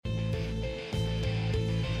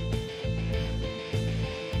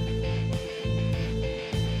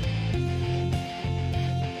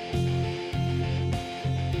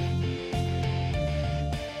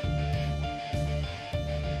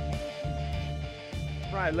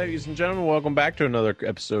Right, ladies and gentlemen, welcome back to another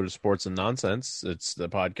episode of Sports and Nonsense. It's the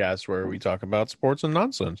podcast where we talk about sports and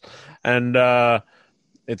nonsense. And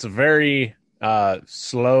it's a very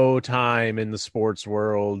slow time in the sports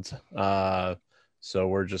world. So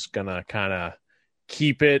we're just going to kind of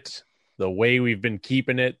keep it the way we've been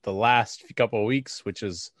keeping it the last couple of weeks, which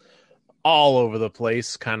is all over the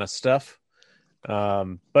place kind of stuff.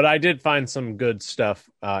 But I did find some good stuff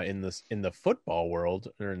in the football world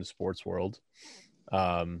or in the sports world.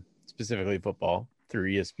 Specifically football through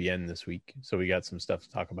ESPN this week. So we got some stuff to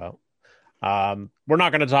talk about. We're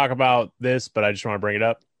not going to talk about this, but I just want to bring it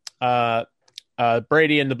up.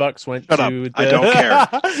 Brady and the Bucks went Shut to up. I don't care.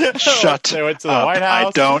 Shut They went to the up. White House.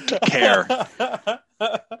 I don't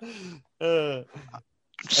care.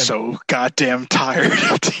 So goddamn tired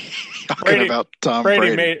of talking about Tom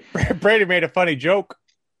Brady. Brady made a funny joke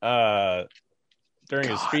during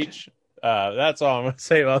his speech. That's all I'm going to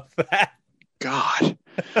say about that. God.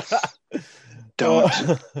 Don't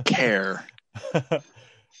care.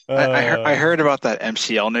 I heard about that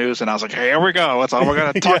MCL news and I was like, hey, here we go. That's all we're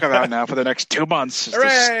going to talk about now for the next 2 months.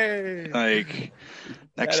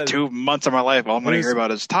 Next 2 months of my life, all I'm going to hear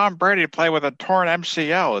about is Tom Brady play with a torn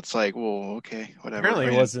MCL. It's like, well, okay, whatever.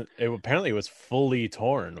 Apparently it was fully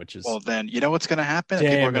torn, which is... Well, then, you know what's going to happen?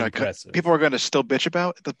 People are going to still bitch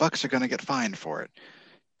about it. The Bucks are going to get fined for it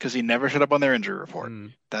because he never showed up on their injury report.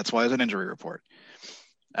 That's why it's an injury report.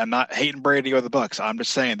 I'm not hating Brady or the Bucks. I'm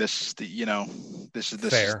just saying this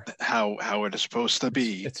is how it is supposed to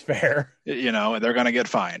be. It's fair. And they're going to get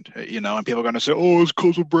fined, and people are going to say, oh, it's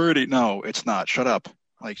because of Brady. No, it's not. Shut up.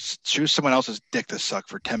 Like, choose someone else's dick to suck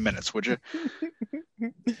for 10 minutes, would you?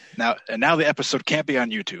 Now the episode can't be on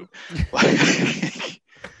YouTube.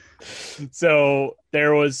 So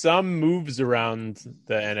there was some moves around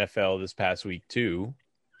the NFL this past week too.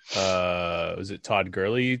 Was it Todd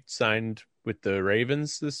Gurley signed with the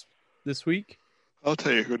Ravens this week? I'll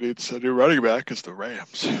tell you who needs a new running back is the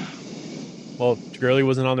Rams. Well, Gurley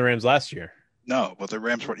wasn't on the Rams last year. No, but the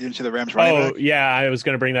Rams. You didn't see the Rams running back? Oh, yeah, I was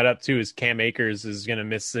going to bring that up too. Is Cam Akers is going to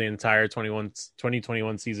miss the entire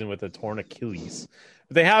 2021 season with a torn Achilles.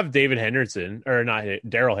 But they have David Henderson, or not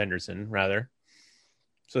Darrell Henderson, rather.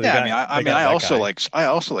 So yeah, I also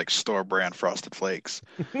like store brand Frosted Flakes.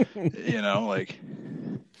 Like.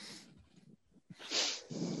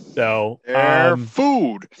 So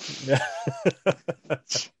food.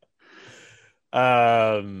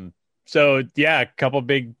 So yeah, a couple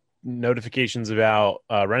big notifications about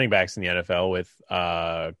running backs in the NFL with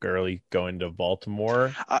Gurley going to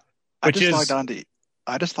Baltimore. I just logged on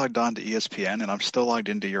to ESPN and I'm still logged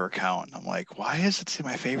into your account. I'm like, why is it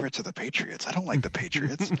my favorites are the Patriots? I don't like the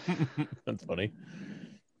Patriots. That's funny.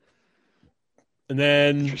 And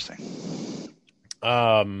then interesting.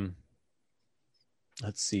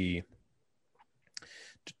 Let's see.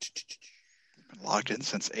 Been logged in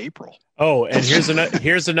since April. Oh, and here's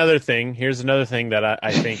another thing. Here's another thing that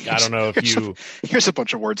I think I don't know if you. Here's a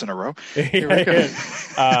bunch of words in a row. Here we go.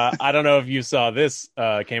 I don't know if you saw this.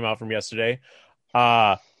 Came out from yesterday.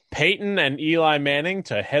 Peyton and Eli Manning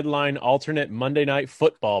to headline alternate Monday Night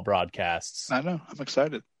Football broadcasts. I know. I'm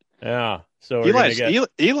excited. Yeah. So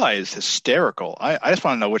Eli is hysterical. I just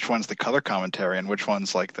want to know which one's the color commentary and which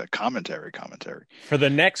one's like the commentary. For the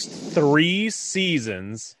next 3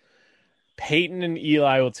 seasons, Peyton and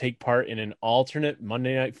Eli will take part in an alternate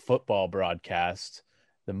Monday Night Football broadcast.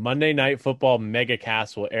 The Monday Night Football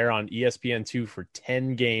megacast will air on ESPN2 for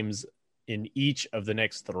 10 games in each of the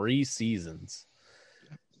next 3 seasons.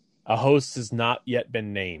 A host has not yet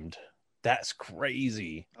been named. That's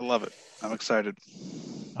crazy. I love it. I'm excited.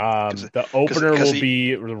 The opener will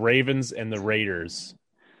be the Ravens and the Raiders.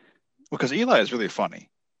 Well, because Eli is really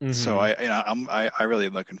funny. Mm-hmm. So I really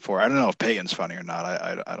am looking for. I don't know if Peyton's funny or not.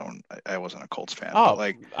 I wasn't a Colts fan. Oh,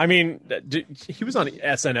 but he was on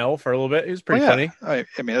SNL for a little bit. He was pretty funny. It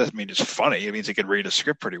doesn't mean just funny. It means he could read a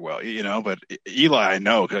script pretty well, But Eli, I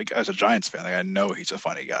know, as a Giants fan, I know he's a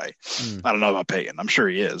funny guy. I don't know about Peyton. I'm sure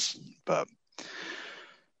he is, but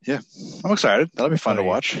yeah, I'm excited. That'll be fun to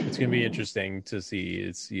watch. It's gonna be interesting to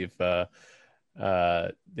see if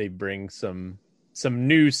they bring some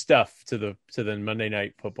new stuff to the Monday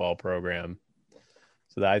Night Football program.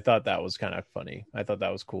 So I thought that was kind of funny. I thought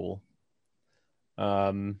that was cool.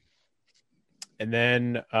 And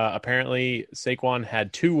then apparently Saquon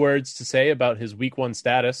had 2 words to say about his week 1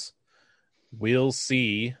 status. We'll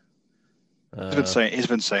see. He's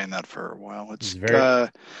been saying that for a while. It's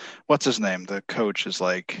what's his name? The coach is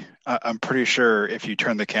like, I'm pretty sure if you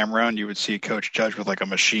turn the camera on, you would see Coach Judge with like a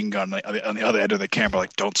machine gun on the other end of the camera,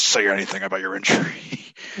 like, don't say anything about your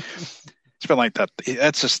injury. It's been like that.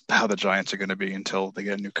 That's just how the Giants are going to be until they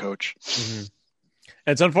get a new coach. Mm-hmm.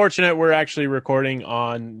 It's unfortunate we're actually recording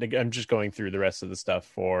on. I'm just going through the rest of the stuff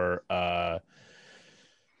for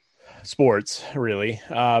sports, really.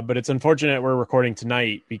 But it's unfortunate we're recording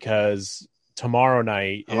tonight because tomorrow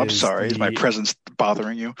night. I'm sorry. Is my presence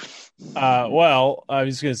bothering you? Well, I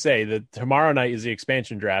was going to say that tomorrow night is the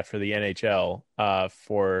expansion draft for the NHL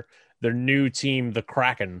for their new team, the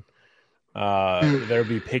Kraken. They'll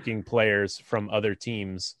be picking players from other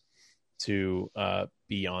teams to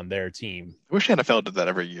be on their team. I wish the NFL did that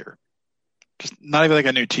every year. Just not even like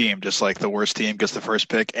a new team, just like the worst team gets the first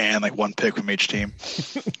pick and like one pick from each team.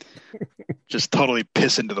 Just totally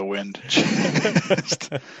piss into the wind.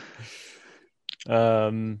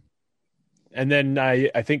 And then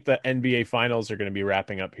I think the NBA finals are going to be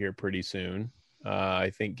wrapping up here pretty soon.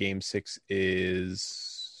 I think game 6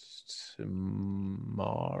 is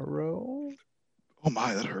tomorrow. Oh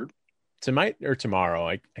my, that hurt. Tonight or tomorrow?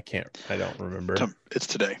 I don't remember. It's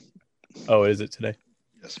today. Oh, is it today?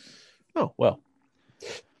 Yes. Oh, well.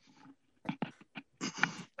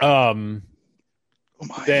 Then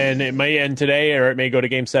it may end today, or it may go to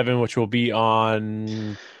game 7, which will be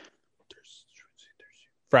on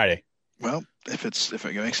Friday. Well, if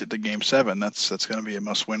it makes it to game 7, that's going to be a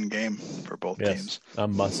must-win game for both teams. A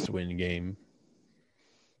must-win game.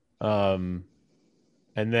 And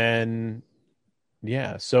then,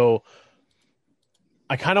 so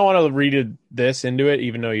I kind of want to read this into it,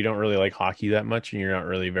 even though you don't really like hockey that much and you're not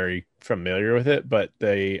really very familiar with it. But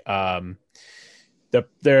the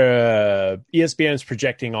ESPN is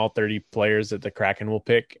projecting all 30 players that the Kraken will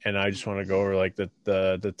pick, and I just want to go over like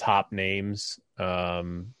the top names.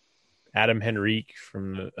 Adam Henrique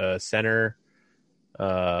from the center,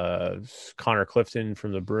 Connor Clifton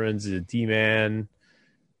from the Bruins is a D-man.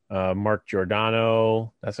 Mark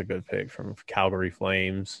Giordano, that's a good pick from Calgary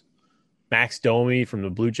Flames. Max Domi from the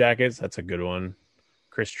Blue Jackets, that's a good one.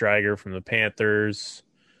 Chris Driedger from the Panthers.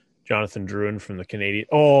 Jonathan Drouin from the Canadiens.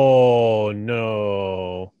 Oh,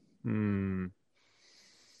 no.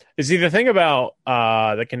 See, the thing about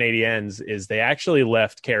the Canadiens is they actually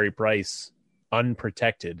left Carey Price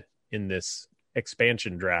unprotected in this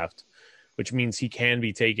expansion draft, which means he can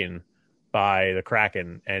be taken by the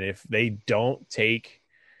Kraken. And if they don't take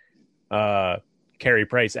Carey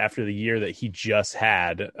Price after the year that he just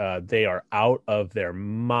had, they are out of their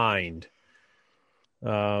mind.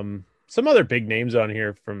 Some other big names on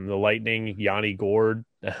here from the Lightning: Yanni Gourde,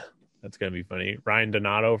 that's going to be funny. Ryan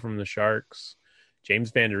Donato from the Sharks.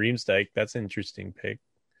 James Van Der Riemsdyk, that's an interesting pick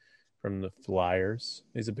from the Flyers.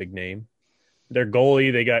 He's a big name. Their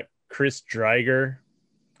goalie, they got Chris Driedger,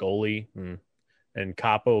 goalie, and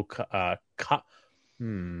Capo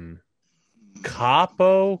Kakkonen.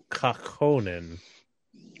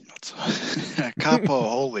 Capo,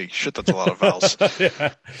 holy shit, that's a lot of vowels.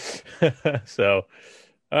 So,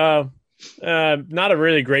 not a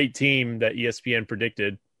really great team that ESPN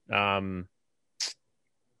predicted.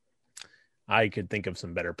 I could think of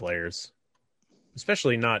some better players,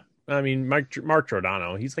 especially not. I mean, Mark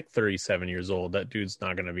Giordano, he's like 37 years old. That dude's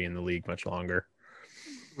not going to be in the league much longer.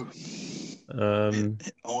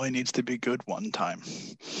 It only needs to be good one time.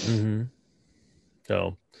 Mm-hmm.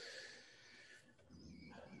 So,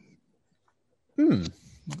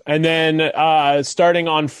 and then starting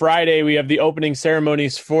on Friday, we have the opening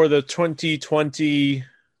ceremonies for the 2020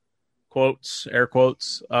 air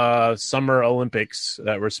quotes Summer Olympics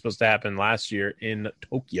that were supposed to happen last year in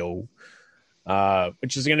Tokyo,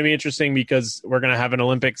 which is going to be interesting because we're going to have an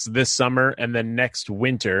Olympics this summer, and then next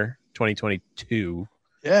winter, 2022,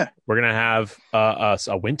 we're going to have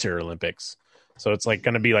a Winter Olympics. So it's like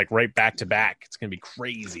going to be like right back to back. It's going to be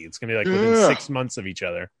crazy. It's going to be like within 6 months of each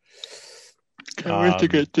other. Can't wait to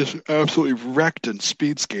get just absolutely wrecked in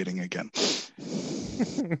speed skating again.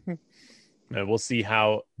 We'll see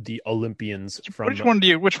how the Olympians from which one do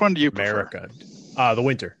you America prefer? The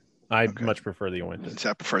winter. I much prefer the winter.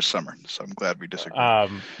 I prefer summer, so I'm glad we disagree.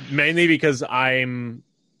 Mainly because I'm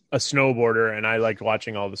a snowboarder and I like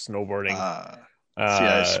watching all the snowboarding.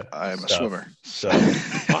 I'm a swimmer, so I'm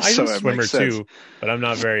a swimmer too, but I'm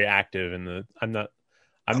not very active in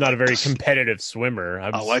I'm not a very competitive swimmer.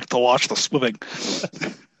 I like to watch the swimming.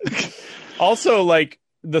 Also, like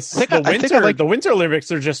the Winter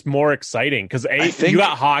Olympics are just more exciting because you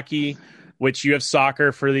got hockey, which you have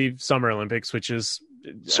soccer for the Summer Olympics, which is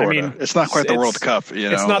it's not quite the World Cup.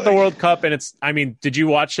 It's not the World Cup, and it's. I mean, did you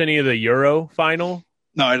watch any of the Euro final?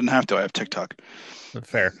 No, I didn't have to. I have TikTok.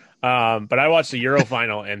 Fair. But I watched the Euro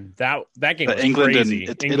final, and that game was crazy.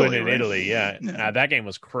 England and Italy, yeah. That game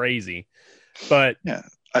was crazy. But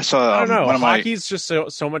I saw. I don't know. Hockey's just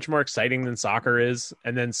so much more exciting than soccer is,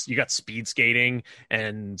 and then you got speed skating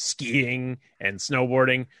and skiing and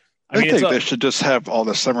snowboarding. I think they should just have all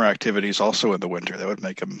the summer activities also in the winter. That would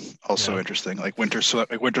make them also interesting, like winter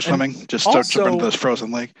swimming. Just also, jump into this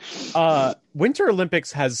frozen lake. Winter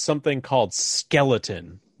Olympics has something called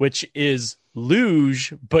skeleton, which is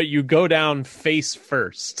luge, but you go down face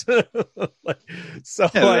first. That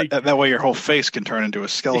way your whole face can turn into a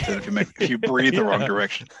skeleton if you breathe the wrong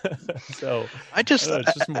direction. So I just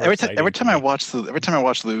every time I watch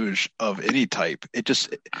luge of any type,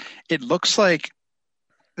 it looks like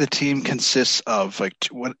the team consists of like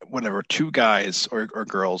two guys or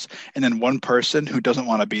girls, and then one person who doesn't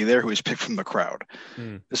want to be there, who is picked from the crowd.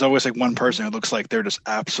 There's always like one person who looks like they're just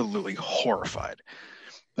absolutely horrified.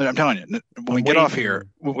 And I'm telling you, when we get off here,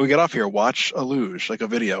 watch a luge, like a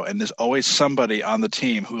video, and there's always somebody on the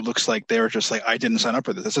team who looks like they're just like, I didn't sign up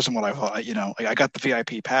for this. This isn't what I thought. I got the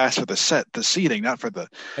VIP pass for the seating, not for the.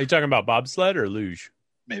 Are you talking about bobsled or luge?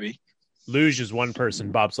 Maybe. Luge is one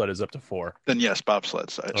person. Bobsled is up to 4. Then yes,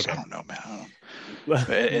 bobsled. So I don't know, man.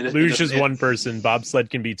 Luge is one person. Bobsled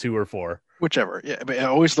can be 2 or 4. Whichever. Yeah, but it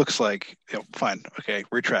always looks like, fine. Okay,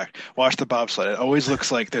 retract. Watch the bobsled. It always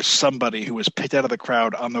looks like there's somebody who was picked out of the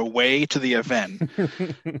crowd on their way to the event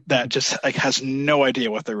that just like has no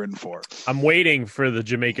idea what they're in for. I'm waiting for the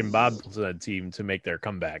Jamaican bobsled team to make their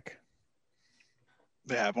comeback.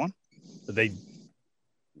 They have one? They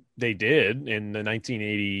did in the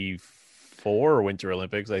 1984 Winter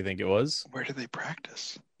Olympics, I think it was. Where do they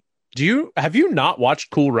practice? Have you not watched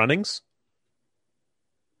Cool Runnings?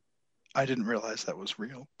 I didn't realize that was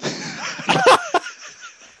real.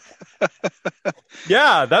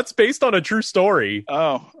 Yeah, that's based on a true story.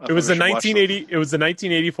 Oh, it was the 1980. It was the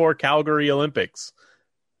 1984 Calgary Olympics,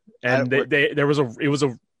 and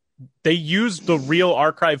they used the real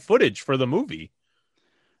archive footage for the movie.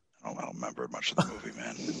 I don't remember much of the movie,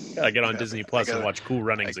 man. Gotta get on Disney Plus and watch Cool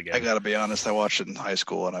Runnings again. I gotta be honest. I watched it in high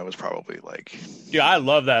school, and I was probably like, yeah, I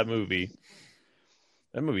love that movie.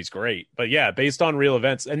 That movie's great. But yeah, based on real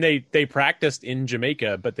events. And they practiced in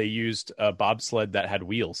Jamaica, but they used a bobsled that had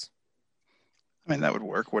wheels. I mean, that would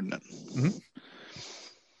work, wouldn't it? Mm-hmm.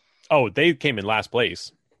 Oh, they came in last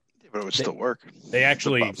place. Yeah, but it would still work. They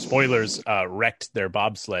actually, spoilers, wrecked their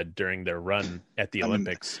bobsled during their run at the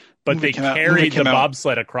Olympics. But they carried the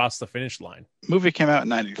bobsled across the finish line. Movie came out in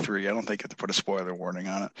 93. I don't think you have to put a spoiler warning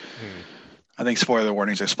on it. I think spoiler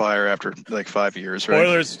warnings expire after like 5 years, right?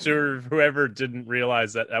 Spoilers to whoever didn't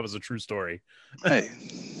realize that was a true story. Hey,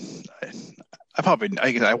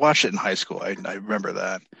 I watched it in high school. I remember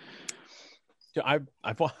that. I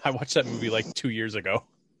watched that movie like 2 years ago.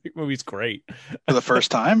 The movie's great. For the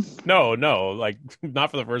first time? No, like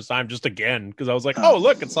not for the first time, just again, because I was like, oh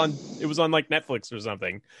look, it was on like Netflix or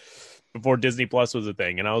something before Disney Plus was a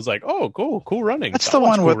thing, and I was like, oh, cool running. That's the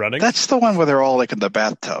one where they're all like in the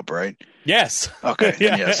bathtub, right? Yes. Okay.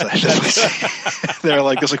 Yeah. Yes. They're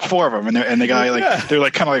like there's like 4 of them, and the guy they're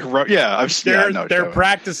like kind of like they're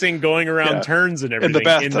practicing going around turns and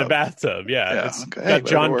everything in the bathtub. Yeah. It's got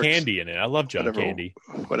John Candy in it. I love John Candy.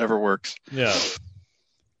 Whatever works. Yeah.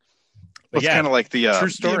 It's kind of like the true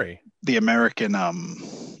story. The American. I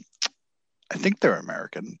think they're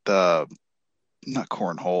American. The not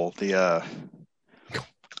cornhole. The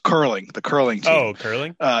curling. The curling team. Oh,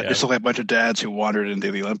 curling. Just like a bunch of dads who wandered into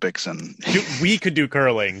the Olympics, and we could do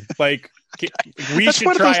curling. Like we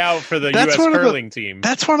should try out for the U.S. curling team.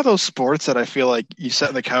 That's one of those sports that I feel like you sit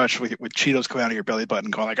on the couch with Cheetos coming out of your belly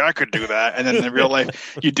button, going like, I could do that, and then in real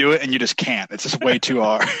life you do it and you just can't. It's just way too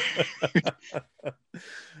hard.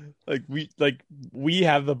 We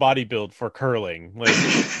have the body build for curling. Like,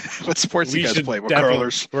 what sports do you guys play? We're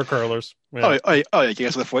curlers. We're curlers. Yeah. Oh, you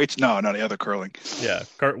guys lift weights? No, the other curling. Yeah,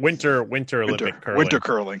 winter Olympic curling. Winter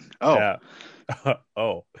curling. Oh, yeah.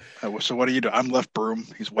 So what do you do? I'm left broom.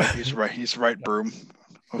 He's white. He's right. He's right broom.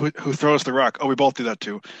 Who throws the rock? Oh, we both do that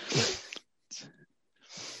too.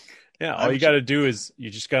 Yeah, all you got to do is you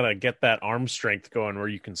just got to get that arm strength going where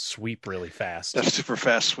you can sweep really fast. That's super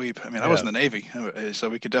fast sweep. I mean, I was in the Navy, so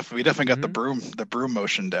we definitely got the broom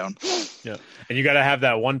motion down. Yeah, and you got to have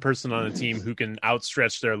that one person on the team who can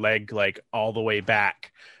outstretch their leg like all the way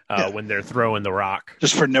back when they're throwing the rock.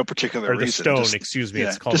 Just for no particular reason. Or the stone, excuse me.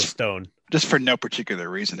 It's called a stone. Just for no particular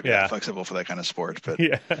reason to be flexible for that kind of sport. But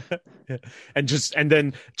and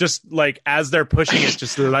then like as they're pushing it,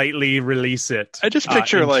 just lightly release it. I just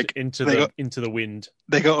picture into the wind.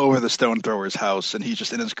 They go over the stone thrower's house, and he's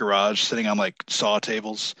just in his garage, sitting on like saw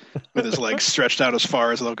tables with his legs stretched out as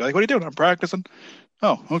far as they'll go. Like, what are you doing? I'm practicing.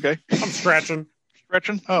 Oh, okay. I'm stretching.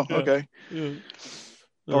 Stretching. Oh, okay. Yeah.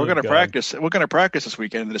 Well, we're gonna practice. We're gonna practice this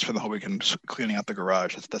weekend, and just spend the whole weekend just cleaning out the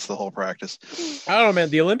garage. That's the whole practice. I don't know,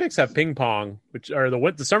 man. The Olympics have ping pong,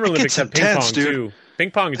 the Summer Olympics have ping pong too.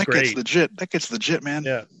 Ping pong is great. That gets legit, man.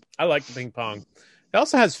 Yeah, I like the ping pong. It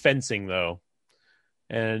also has fencing though,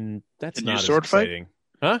 and that's not as exciting.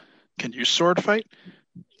 Huh? Can you sword fight?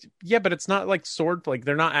 Yeah, but it's not like sword. Like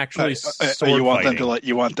they're not actually sword you want fighting. them to like.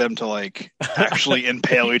 You want them to like actually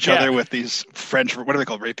impale each other with these French. What are they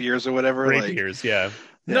called? Rapiers or whatever. Rapiers. Yeah.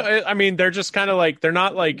 No, I mean they're just kind of like they're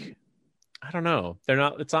not like. I don't know. They're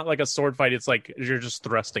not. It's not like a sword fight. It's like you're just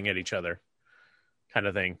thrusting at each other, kind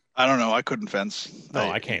of thing. I don't know. I couldn't fence. No,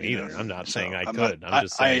 I can't either. I'm not saying I could. I'm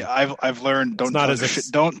just saying. I've learned don't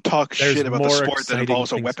talk shit about the sport that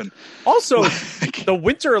involves a weapon. Also,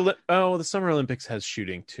 the Summer Olympics has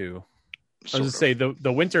shooting too. I was say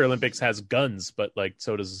the Winter Olympics has guns, but like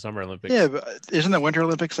so does the Summer Olympics. Yeah, but isn't the Winter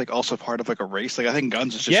Olympics like also part of like a race? Like I think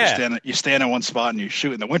guns is just you stand in one spot and you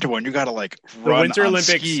shoot. In the winter one, you got to like run on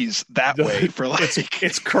Olympics, skis that way for like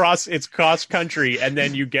it's cross country, and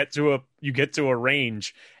then you get to a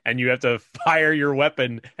range and you have to fire your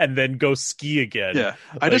weapon and then go ski again. Yeah,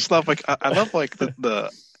 I just love I love the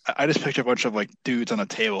I just picture a bunch of like dudes on a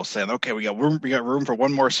table saying, "Okay, we got room for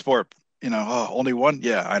one more sport." You know, only one?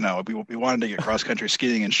 Yeah, I know. We wanted to get cross-country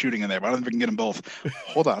skiing and shooting in there, but I don't think we can get them both.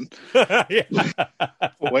 Hold on.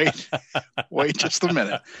 Wait just a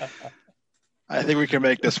minute. I think we can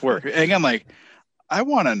make this work. And again, like, I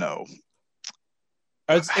want to know.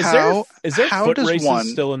 Is there foot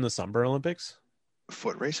races still in the Summer Olympics?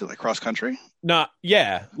 Foot races? Like cross-country? No,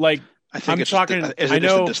 yeah. Like, I think I'm talking. I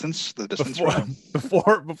know the distance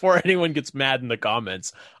before anyone gets mad in the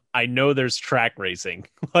comments. I know there's track racing.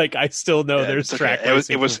 Like I still know there's track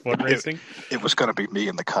racing. Foot racing. It was going to be me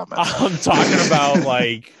in the comments. I'm talking about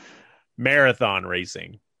like marathon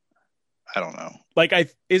racing. I don't know. Like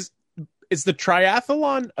is the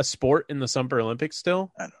triathlon a sport in the Summer Olympics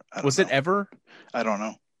still? I don't was know. It ever? I don't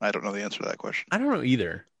know. I don't know the answer to that question. I don't know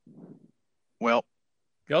either. Well,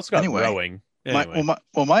 you also got rowing. Anyway.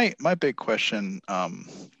 My big question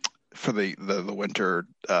for the winter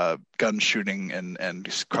gun shooting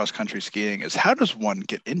and cross country skiing is how does one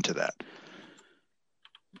get into that?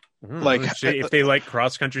 Like if they like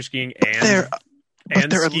cross country skiing and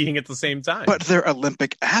skiing at the same time. But they're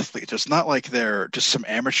Olympic athletes. It's not like they're just some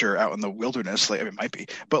amateur out in the wilderness. Like it might be,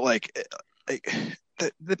 but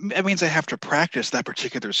that means they have to practice that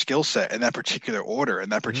particular skill set and that particular order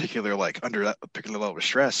and that particular like under that particular level of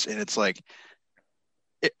stress. And it's like.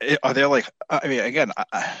 Are they like? I mean, again,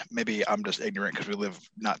 maybe I'm just ignorant because we live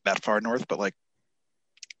not that far north. But like,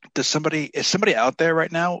 is somebody out there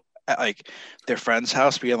right now at like their friend's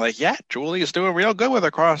house being like, "Yeah, Julie is doing real good with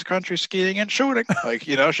her cross country skiing and shooting. Like,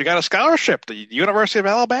 you know, she got a scholarship to the University of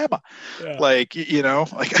Alabama. Yeah. Like, you know,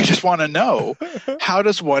 like I just want to know how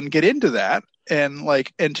does one get into that, and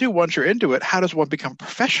two, once you're into it, how does one become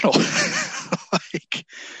professional? Like.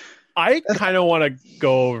 I kind of want to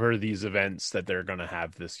go over these events that they're going to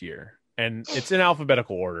have this year, and it's in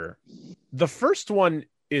alphabetical order. The first one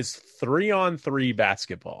is 3-on-3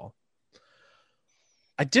 basketball.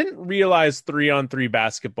 I didn't realize 3-on-3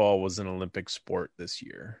 basketball was an Olympic sport this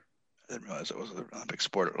year. I didn't realize it was an Olympic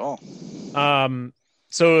sport at all.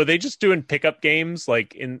 So they just doing pickup games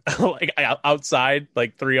like in like outside,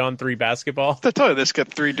 like 3-on-3 basketball. I tell you, this got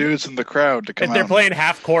three dudes in the crowd to come out. They're playing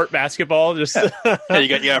half court basketball. Just yeah, you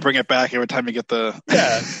got to bring it back every time you get the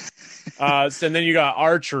So, and then you got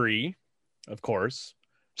archery, of course.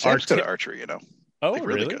 Sam's good at archery, you know. Oh, like,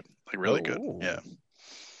 really good. Like really good. Yeah.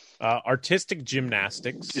 Artistic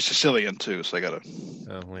gymnastics. He's Sicilian too, so I gotta.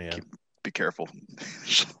 Oh yeah. Be careful.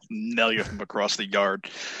 Nail you from across the yard.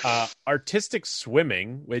 Artistic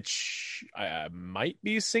swimming, which might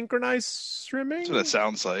be synchronized swimming. That's what it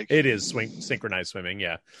sounds like. It is synchronized swimming,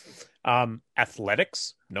 yeah.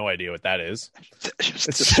 Athletics, no idea what that is. It's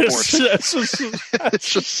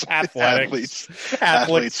just athletics.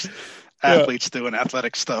 Athletes doing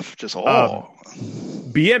athletic stuff. Just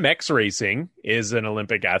BMX racing is an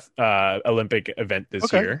Olympic event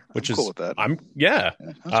this year, which I'm cool with that.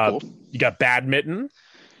 That's cool. You got badminton.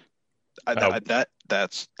 That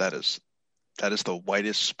is the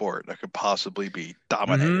whitest sport that could possibly be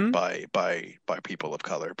dominated by people of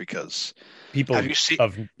color because people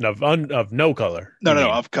of no color.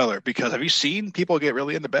 No, of color. Because have you seen people get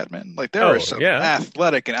really into badminton? Like there are some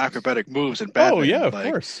athletic and acrobatic moves in badminton. Oh yeah, of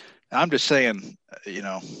course. I'm just saying, you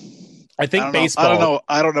know. I think baseball.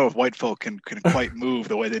 I don't know if white folk can quite move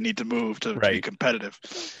the way they need to move to be competitive.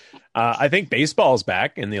 I think baseball's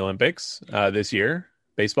back in the Olympics this year.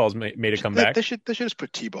 Baseball's made a comeback. They should just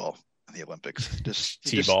put T-ball in the Olympics. Just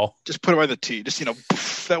T-ball. Just put it by the T. Just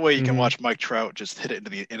that way you can watch Mike Trout just hit it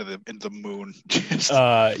into the moon.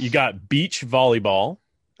 You got beach volleyball.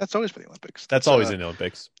 That's always been the Olympics. That's always in the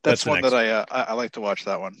Olympics. That's one that I like to watch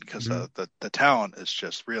that one because the talent is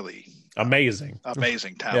just really amazing.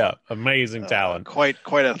 Amazing talent. Yeah, amazing talent. Quite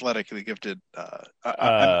athletically gifted.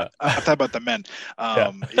 I'm talking about the men.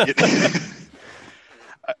 I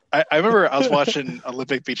remember I was watching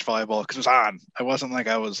Olympic beach volleyball because it was on. I wasn't like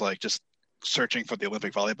I was like just searching for the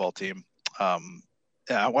Olympic volleyball team.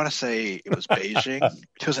 I want to say it was Beijing,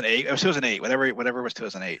 2008. It was 2008, whatever it was,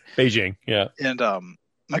 2008. Beijing, yeah. And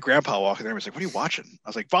my grandpa walked in there and was like, "What are you watching?" I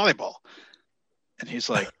was like, "Volleyball." And he's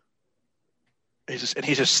like, he's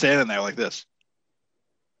just standing there like this.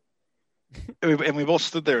 And we both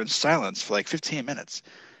stood there in silence for like 15 minutes.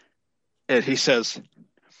 And he says,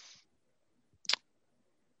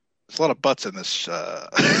 "There's a lot of butts in this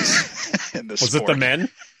in this Was sport." it the men?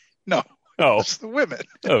 No. Oh. It's the women.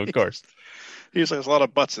 Oh, of course. He's like, "There's a lot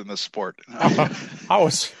of butts in this sport." I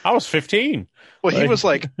was 15. Well, he was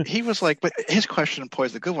like, but his question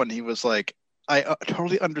posed a good one. He was like, "I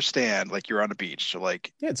totally understand. Like, you're on a beach, so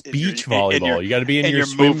like, yeah, it's beach volleyball. You got to be in your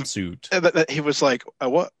swimsuit." He was like,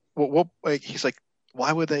 "What? Like, he's like,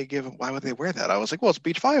 why would they wear that?" I was like, "Well, it's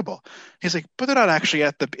beach volleyball." He's like, "But they're not actually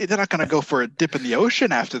they're not going to go for a dip in the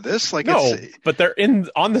ocean after this." Like, no, but they're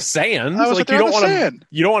on the sand. I was like, you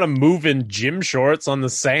don't want to move in gym shorts on the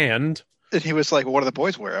sand. And he was like, "Well, what do the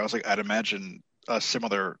boys wear?" I was like, "I'd imagine a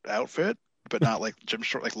similar outfit, but not like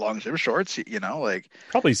long gym shorts, like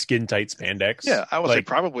probably skin tight spandex." Yeah, I was like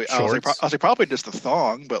probably shorts. I was like probably just a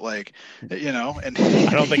thong, but like, and I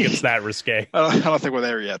don't think it's that risque. I don't think we're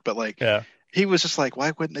there yet, but like, yeah. He was just like,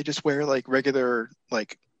 "Why wouldn't they just wear like regular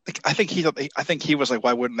like?" I think he was like,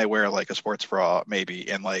 "Why wouldn't they wear like a sports bra maybe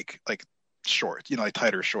and like shorts, like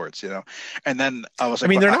tighter shorts, And then I was like, I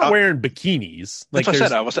mean, they're not wearing bikinis. Like, that's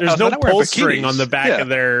what I said. There's no pull string on the back of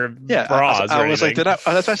their bras. I was like, that's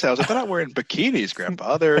what I said. I was like, they're not wearing bikinis,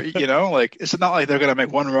 Grandpa. They're, like, it's not like they're going to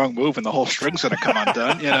make one wrong move and the whole string's going to come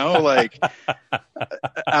undone, Like,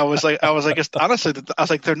 I was like, honestly, I was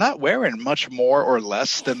like, they're not wearing much more or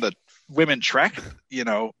less than the women track,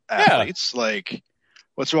 athletes. Yeah. Like,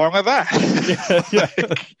 what's wrong with that?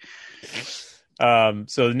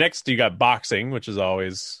 So next you got boxing, which is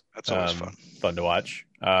always fun to watch.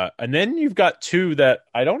 And then you've got two that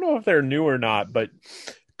I don't know if they're new or not, but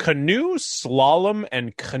canoe slalom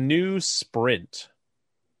and canoe sprint.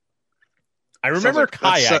 I remember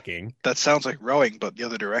kayaking. That sounds like rowing, but the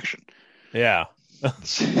other direction. Yeah.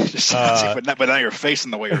 Just but now you're facing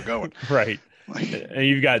the way you're going. Right. And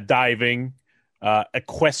you've got diving,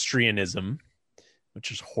 equestrianism, which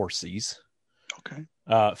is horsies. Okay.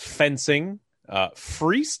 Fencing.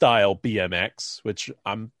 Freestyle BMX, which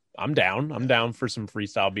I'm down. I'm down for some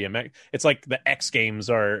freestyle BMX. It's like the X Games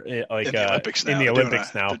are like in the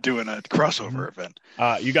Olympics now. They're doing a crossover event.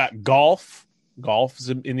 You got golf. Golf's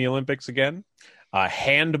in the Olympics again.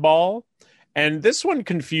 Handball. And this one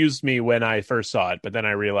confused me when I first saw it, but then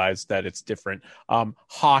I realized that it's different.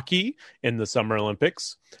 Hockey in the Summer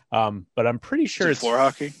Olympics, but I'm pretty sure it's floor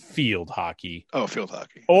hockey? Field hockey. Oh, field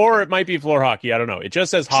hockey. Or it might be floor hockey. I don't know. It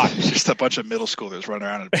just says hockey. Just a bunch of middle schoolers running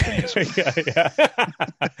around in bikinis.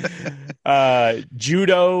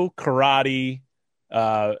 Judo, karate,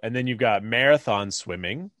 and then you've got marathon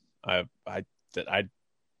swimming.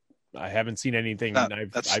 I haven't seen anything.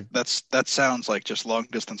 That sounds like just long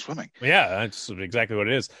distance swimming. Yeah, that's exactly what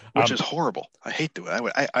it is. Which is horrible. I hate doing it.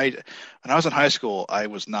 When I was in high school, I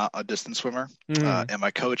was not a distance swimmer, and my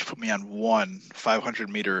coach put me on one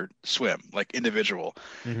 500-meter swim, like individual.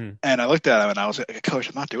 Mm-hmm. And I looked at him and I was like, "Coach,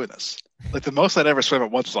 I'm not doing this." Like the most I'd ever swim at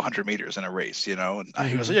once was 100 meters in a race, And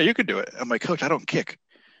he was like, "Yeah, you can do it." I'm like, "Coach, I don't kick."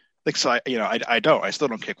 Like so, I still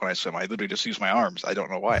don't kick when I swim. I literally just use my arms. I don't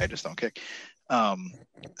know why. I just don't kick.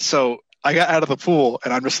 So I got out of the pool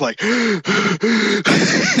and I'm just like,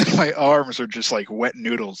 my arms are just like wet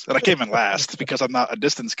noodles. And I came in last because I'm not a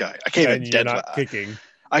distance guy. I came in dead last. Kicking.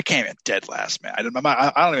 I came in dead last, man. I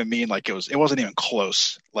don't even mean like it wasn't even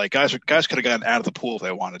close. Like guys could have gotten out of the pool if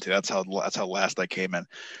they wanted to. That's how last I came in.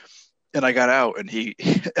 And I got out and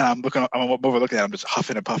I'm overlooking at him just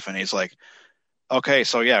huffing and puffing. He's like, "Okay,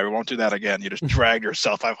 so yeah, we won't do that again. You just dragged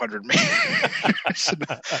yourself 500 meters."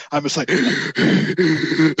 I'm just like,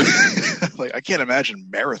 I can't imagine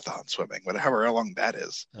marathon swimming, however long that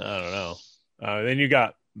is. I don't know. Then you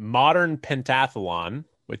got modern pentathlon,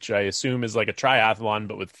 which I assume is like a triathlon,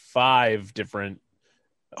 but with 5 different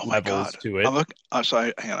levels to it. Hang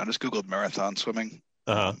on, I just Googled marathon swimming.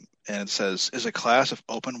 And it says, "Is a class of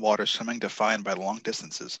open water swimming defined by long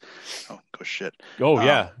distances." Oh, go shit. Oh,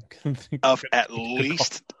 yeah. Of at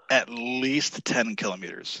least 10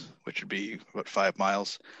 kilometers, which would be, 5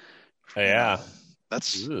 miles? Yeah.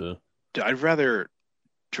 That's... I'd rather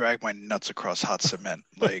drag my nuts across hot cement.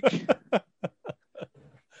 Like,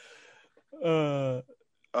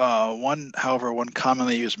 one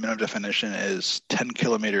commonly used minimum definition is 10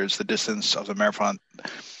 kilometers. The distance of the marathon.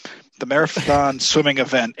 The marathon swimming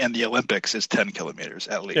event in the Olympics is 10 kilometers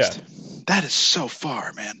at least. Yeah. That is so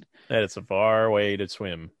far, man. That is a far way to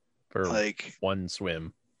swim for one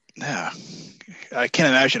swim. Yeah, I can't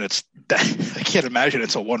imagine it's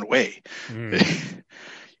a one way.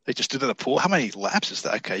 They just do that in the pool. How many laps is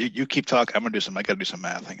that? Okay, you keep talking. I got to do some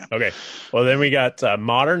math. Hang on. Okay. Well, then we got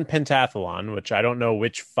modern pentathlon, which I don't know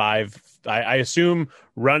which 5. I assume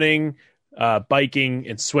running, biking,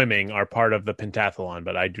 and swimming are part of the pentathlon,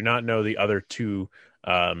 but I do not know the other 2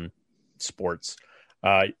 sports.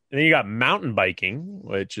 Then you got mountain biking,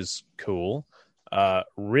 which is cool.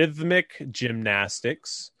 Rhythmic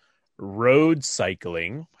gymnastics. Road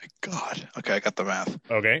cycling. Oh my God. Okay, I got the math.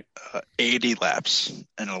 Okay. 80 laps in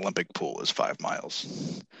an Olympic pool is 5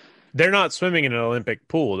 miles. They're not swimming in an Olympic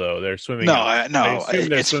pool, though. They're swimming. I assume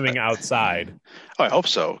they're swimming outside. Oh, I hope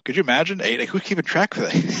so. Could you imagine? 8? Who's keeping track of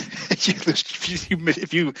that? if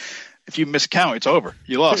you miscount, it's over.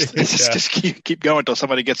 You lost. Just keep going until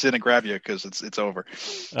somebody gets in and grab you because it's over.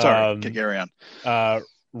 Sorry. Carry on.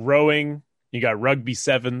 Rowing. You got rugby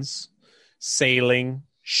sevens, sailing.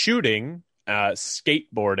 Shooting,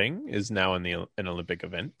 skateboarding is now an Olympic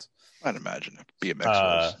event. I'd imagine BMX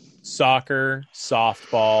was. Soccer,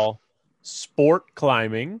 softball, sport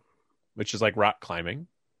climbing, which is like rock climbing.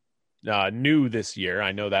 New this year.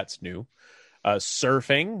 I know that's new.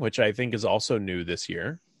 Surfing, which I think is also new this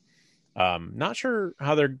year. Not sure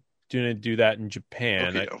how they're going to do that in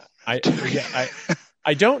Japan. I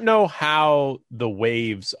don't know how the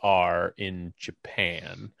waves are in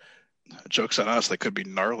Japan. Joke's on us. They could be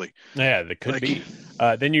gnarly. Yeah, they could be.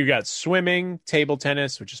 Then you got swimming, table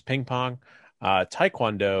tennis, which is ping pong,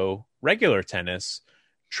 taekwondo, regular tennis,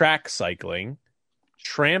 track cycling,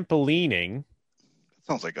 trampolining.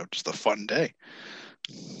 Sounds like just a fun day.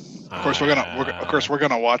 Of course, we're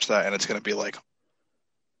gonna watch that, and it's gonna be like,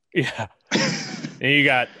 yeah. And you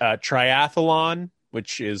got triathlon,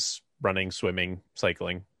 which is running, swimming,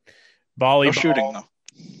 cycling, volleyball. No shooting, though.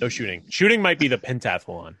 No shooting. Shooting might be the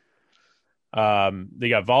pentathlon. They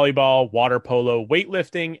got volleyball, water polo,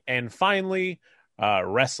 weightlifting, and finally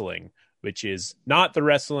wrestling, which is not the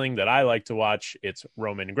wrestling that I like to watch. It's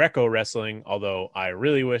Roman Greco wrestling, although I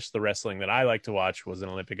really wish the wrestling that I like to watch was an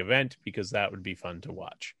Olympic event because that would be fun to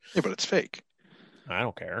watch. Yeah, but it's fake. I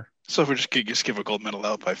don't care. So if we just give a gold medal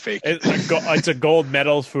out by fake. It's a gold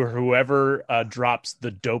medal for whoever drops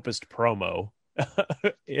the dopest promo.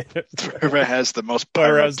 Whoever has the most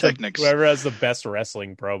pyrotechnics. Whoever has the best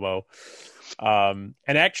wrestling promo. And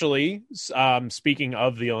actually, speaking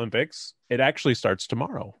of the Olympics, it actually starts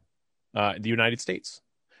tomorrow. The United States.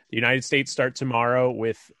 The United States start tomorrow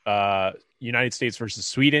with United States versus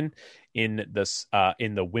Sweden in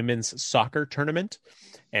the women's soccer tournament,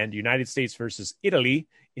 and United States versus Italy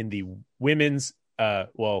in the women's.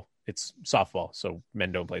 It's softball, so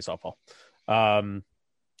men don't play softball.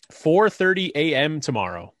 4:30 a.m.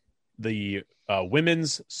 tomorrow. The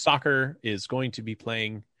women's soccer is going to be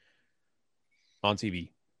playing on TV.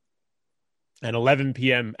 And 11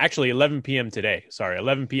 p.m. today. Sorry,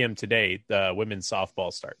 11 p.m. today, the women's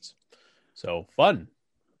softball starts. So fun.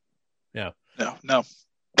 Yeah. No. No.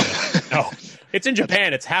 It's in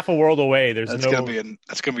Japan. It's half a world away. That's gonna be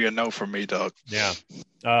a no from me, dog. Yeah.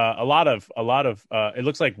 A lot of it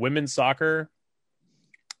looks like women's soccer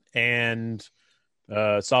and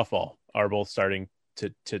softball are both starting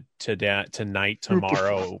tonight,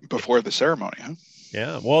 tomorrow. Before the ceremony, huh?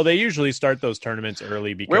 Yeah. Well, they usually start those tournaments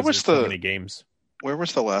early because there's so many games. Where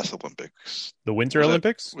was the last Olympics? The Winter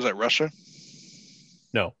Olympics? Was that Russia?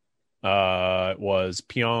 No. It was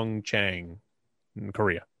Pyeongchang in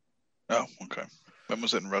Korea. Oh, okay. When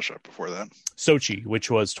was it in Russia before that? Sochi, which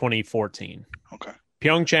was 2014. Okay.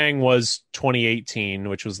 Pyeongchang was 2018,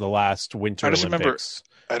 which was the last Winter Olympics.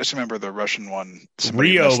 I just remember the Russian one.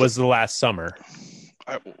 Rio was the last summer.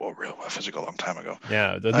 Rio feels like a long time ago.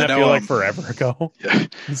 Yeah, doesn't that feel like forever ago? Yeah.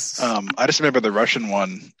 I just remember the Russian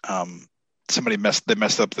one. Somebody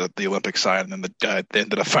messed up the Olympic sign, and then they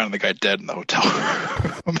ended up finding the guy dead in the hotel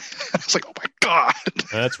room. I was like, oh my God.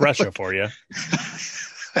 That's Russia for you.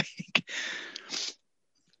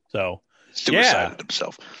 So, suicided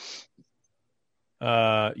himself.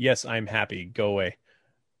 Yes, I'm happy. Go away.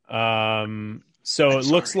 So it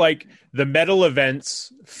looks like the medal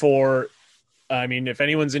events for, I mean, if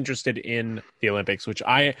anyone's interested in the Olympics, which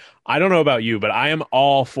I don't know about you, but I am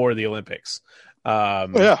all for the Olympics.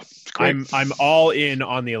 Yeah, I'm all in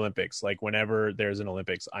on the Olympics. Like whenever there's an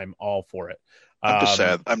Olympics, I'm all for it. I'm just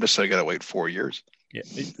sad. I gotta wait 4 years. Yeah,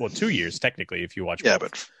 2 years technically if you watch. Yeah,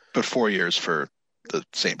 both. but 4 years for the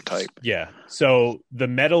same type. Yeah. So the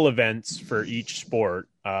medal events for each sport.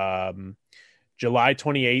 July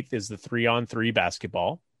 28th is the 3-on-3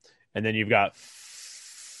 basketball, and then you've got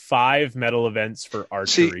 5 medal events for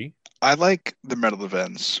archery. See, I like the medal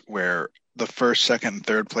events where the first, second, and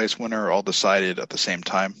third place winner are all decided at the same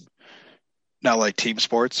time. Not like team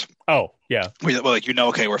sports. Oh, yeah.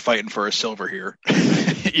 Okay, we're fighting for a silver here.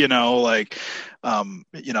 I like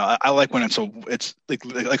when it's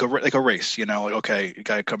like a race. Okay, the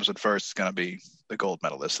guy who comes in first is going to be the gold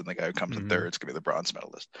medalist, and the guy who comes in third is going to be the bronze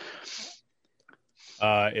medalist.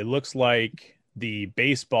 It looks like the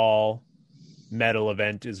baseball medal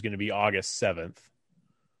event is going to be August 7th.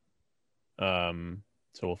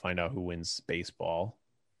 So we'll find out who wins baseball.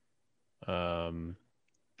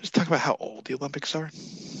 Just talk about how old the Olympics are.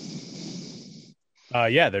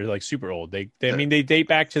 Yeah, they're like super old. They date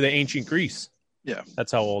back to the ancient Greece. Yeah,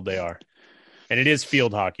 that's how old they are. And it is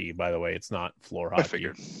field hockey, by the way. It's not floor hockey.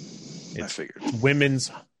 I figured. Women's.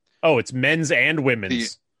 Oh, it's men's and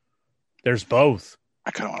women's. There's both. I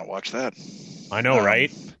kind of want to watch that. I know,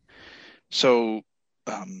 right? So,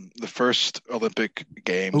 the first Olympic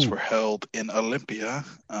Games were held in Olympia.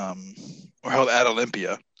 Were held at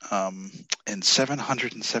Olympia in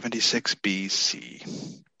 776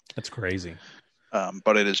 BC. That's crazy.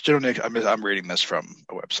 But it is generally, I'm reading this from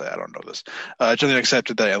a website. I don't know this. Generally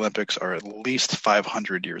accepted that Olympics are at least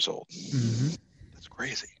 500 years old. Mm-hmm. That's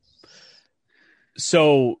crazy.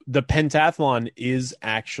 So the pentathlon is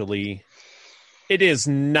actually, it is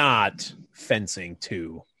not fencing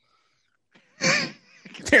too.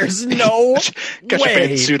 There's no Get way. Your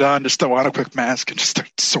bathing suit on, just throw on a quick mask and just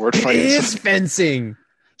start sword fighting. It is fencing.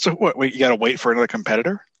 So what? Wait, you got to wait for another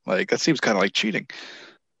competitor? Like that seems kind of like cheating.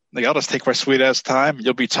 Like I'll just take my sweet ass time.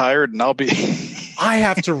 You'll be tired, and I'll be. I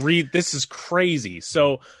have to read. This is crazy.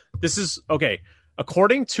 So this is okay.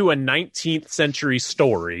 According to a 19th century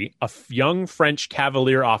story, a young French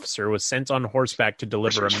cavalier officer was sent on horseback to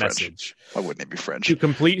deliver a message. Why wouldn't it be French? To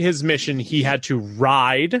complete his mission, he had to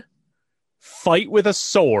ride, fight with a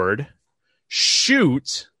sword,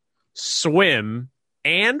 shoot, swim,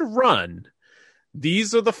 and run.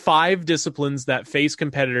 These are the 5 disciplines that face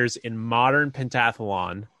competitors in modern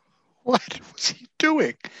pentathlon. What was he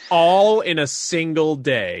doing? All in a single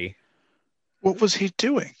day. What was he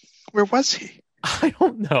doing? Where was he? I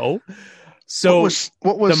don't know. So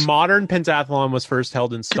what was the modern pentathlon was first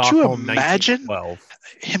held in Stockholm. Could you imagine 1912.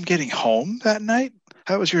 Him getting home that night?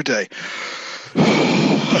 How was your day? I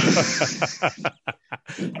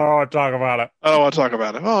don't want to talk about it. I don't want to talk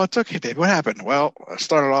about it. Oh, it's okay, baby. What happened? Well, I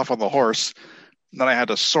started off on the horse. Then I had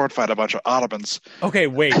to sword fight a bunch of Ottomans. Okay,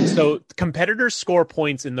 wait. So competitors score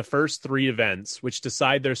points in the first 3 events, which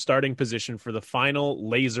decide their starting position for the final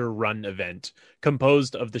laser run event,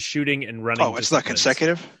 composed of the shooting and running. Oh, it's not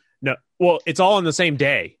consecutive? No. Well, it's all on the same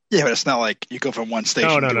day. Yeah, but it's not like you go from one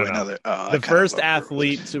station to another. The first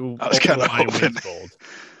athlete to over the line wins gold.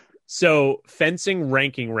 So fencing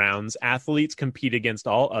ranking rounds, athletes compete against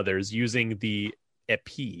all others using the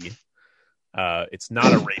épée. It's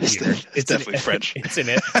not a rapier. It's definitely French.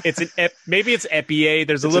 Maybe it's épée.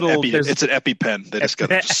 It's an EpiPen. They just got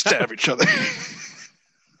to stab each other.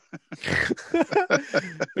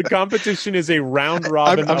 The competition is a round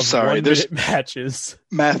robin of 1-minute matches.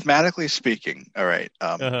 Mathematically speaking, all right.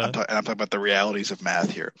 I'm talking about the realities of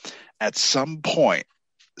math here. At some point,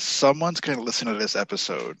 someone's going to listen to this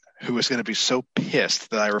episode who is going to be so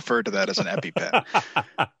pissed that I referred to that as an EpiPen.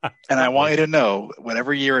 And I want you to know,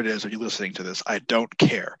 whatever year it is, are you listening to this? I don't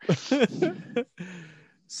care.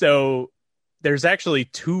 So there's actually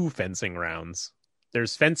 2 fencing rounds.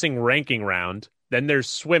 There's fencing ranking round. Then there's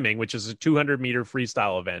swimming, which is a 200-meter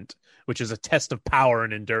freestyle event, which is a test of power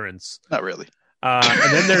and endurance. Not really.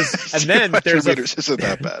 And then there's isn't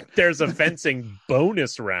that bad. There's a fencing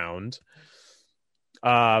bonus round.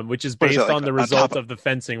 Which is based on the result of the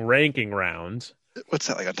fencing ranking round. What's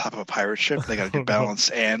that, like on top of a pirate ship? They got to do balance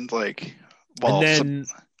and like... And then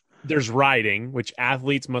there's riding, which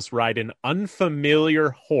athletes must ride an unfamiliar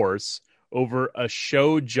horse over a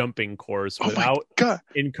show jumping course without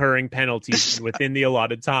incurring penalties within the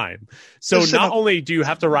allotted time. So not only do you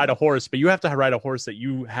have to ride a horse, but you have to ride a horse that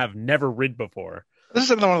you have never rid before. This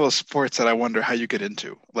is another one of those sports that I wonder how you get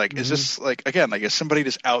into. Like, is this is somebody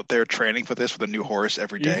just out there training for this with a new horse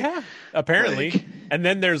every day? Yeah, apparently. And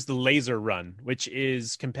then there's the laser run, which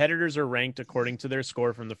is competitors are ranked according to their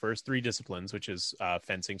score from the first 3 disciplines, which is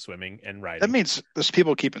fencing, swimming, and riding. That means there's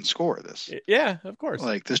people keeping score of this. Yeah, of course.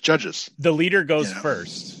 Like, there's judges. The leader goes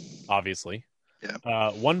first, obviously.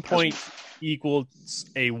 Yeah. 1 point equals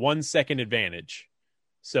a 1 second advantage.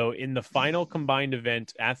 So in the final combined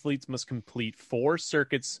event, athletes must complete 4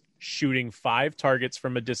 circuits shooting 5 targets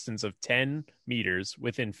from a distance of 10 meters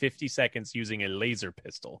within 50 seconds using a laser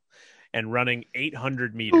pistol and running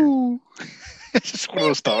 800 meters. Ooh. It's just one of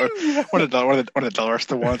those dollars. One of the dollars,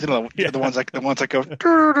 the ones, the ones that go.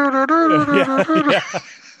 Yeah.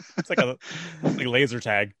 It's like a laser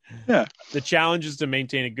tag. Yeah. The challenge is to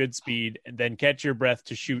maintain a good speed and then catch your breath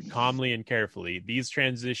to shoot calmly and carefully. These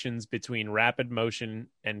transitions between rapid motion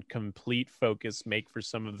and complete focus make for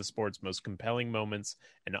some of the sport's most compelling moments,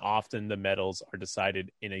 and often the medals are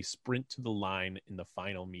decided in a sprint to the line in the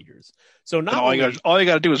final meters. So all you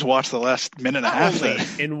got to do is watch the last minute and a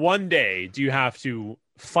half. In one day, do you have to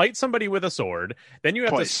fight somebody with a sword, then you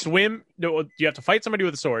have to swim. No, you have to fight somebody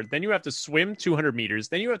with a sword, then you have to swim 200 meters,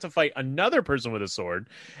 then you have to fight another person with a sword,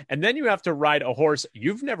 and then you have to ride a horse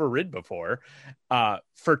you've never rid before.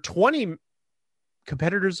 For 20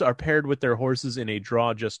 competitors are paired with their horses in a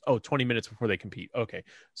draw 20 minutes before they compete. Okay,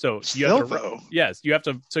 so you have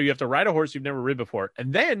to ride a horse you've never rid before,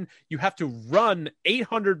 and then you have to run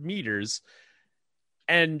 800 meters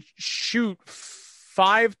and shoot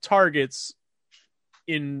 5 targets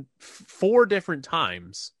in 4 different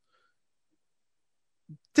times.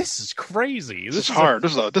 This is crazy. This is hard.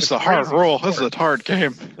 This is a hard role. This is a hard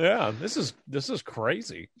game. Yeah, this is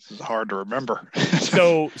crazy. This is hard to remember.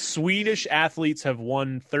 So Swedish athletes have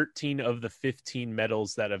won 13 of the 15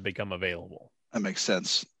 medals that have become available. That makes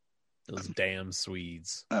sense. Those damn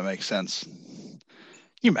Swedes. That makes sense. Can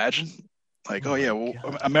you imagine? Like,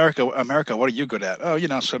 America, what are you good at?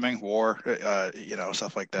 Oh, swimming, war,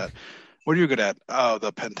 stuff like that. What are you good at? Oh,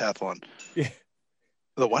 the pentathlon. Yeah.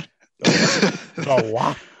 The what? The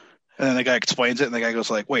what? And then the guy explains it, and the guy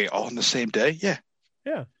goes like, wait, all on the same day? Yeah.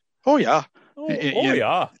 Yeah. Oh, yeah.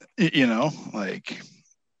 Yeah. Like,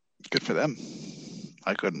 good for them.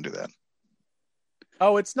 I couldn't do that.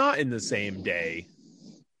 Oh, it's not in the same day.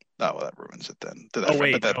 Oh, well, that ruins it then.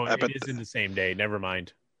 It is in the same day. Never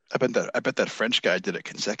mind. I bet that French guy did it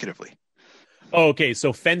consecutively. Oh, okay,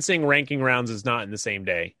 so fencing ranking rounds is not in the same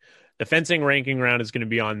day. The fencing ranking round is going to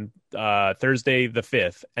be on Thursday the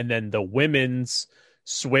 5th, and then the women's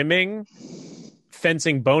swimming,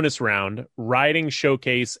 fencing bonus round, riding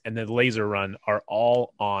showcase, and then laser run are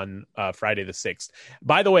all on Friday the 6th.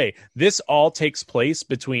 By the way, this all takes place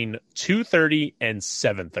between 2:30 and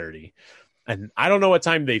 7:30. And I don't know what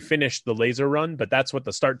time they finish the laser run, but that's what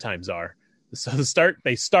the start times are. So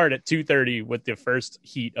they start at 2:30 with the first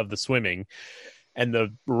heat of the swimming, and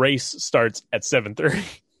the race starts at 7:30.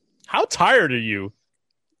 How tired are you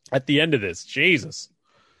at the end of this? Jesus.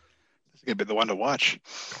 It's going to be the one to watch.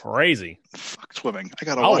 Crazy. Fuck swimming. I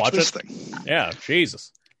got to watch this thing. Yeah,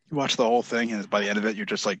 Jesus. You watch the whole thing, and by the end of it, you're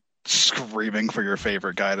just like screaming for your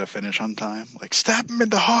favorite guy to finish on time. Like, stab him in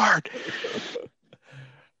the heart.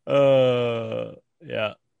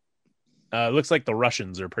 Yeah. Looks like the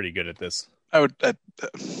Russians are pretty good at this. That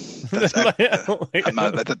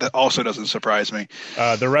also doesn't surprise me.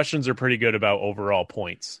 The Russians are pretty good about overall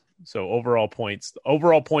points. So overall points,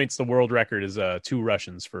 the world record is 2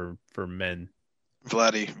 Russians for men.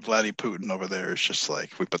 Vladdy Putin over there is just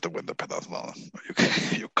like, we put the win the pentathlon.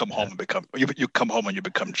 You come home and you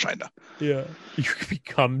become China. Yeah, you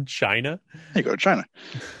become China. You go to China.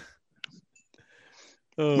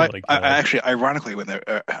 Oh my God. I actually, ironically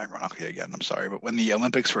again, I'm sorry, but when the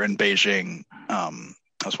Olympics were in Beijing, I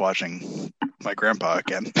was watching my grandpa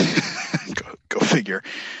again. go figure.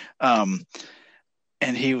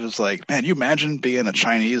 And he was like, "Man, you imagine being a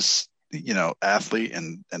Chinese, athlete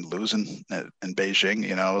and losing in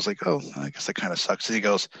Beijing?" I was like, "Oh, I guess that kind of sucks." And he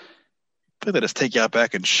goes, "They just take you out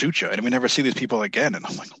back and shoot you, and we never see these people again." And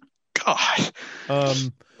I'm like, "God."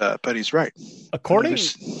 But he's right.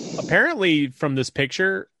 Apparently from this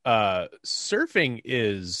picture, surfing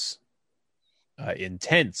is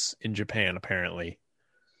intense in Japan, apparently.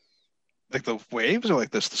 Like the waves or like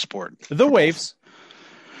the sport? The waves.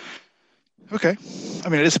 Okay. I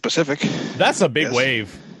mean, it is Pacific. That's a big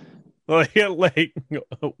wave. Like,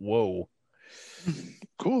 whoa.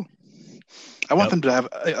 Cool. I want them to have,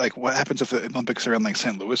 like, what happens if the Olympics are in, like,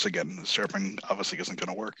 St. Louis again? Surfing obviously isn't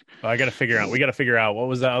going to work. We got to figure out, what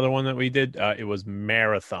was that other one that we did? It was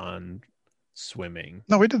marathon swimming.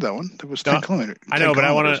 No, we did that one. It was 10 kilometers. I know, but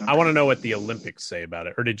I want to know what the Olympics say about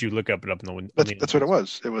it. Or did you look up it up in the window? That's what it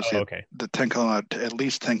was. It was okay. The 10 kilometer, at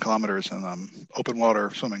least 10 kilometers in open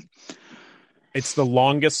water swimming. It's the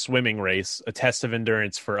longest swimming race, a test of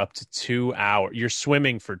endurance for up to 2 hours. You're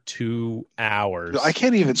swimming for 2 hours. I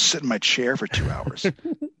can't even sit in my chair for 2 hours.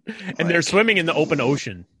 And they're swimming in the open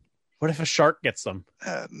ocean. What if a shark gets them?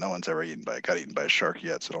 No one's ever got eaten by a shark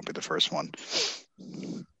yet, so don't be the first one.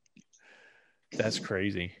 That's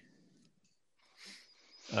crazy.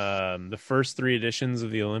 The first 3 editions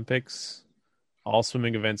of the Olympics, all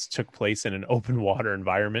swimming events took place in an open water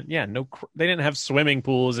environment. Yeah, they didn't have swimming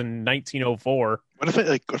pools in 1904. What if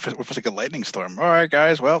it's like a lightning storm? All right,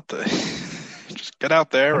 guys. Well, just get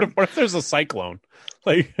out there. What if there's a cyclone?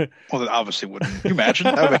 Like, well, that obviously wouldn't. Can you imagine?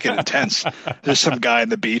 That would make it intense. There's some guy on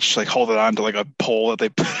the beach, like holding on to like a pole that they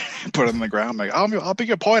put on the ground. Like, I'll be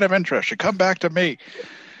a point of interest. You come back to me.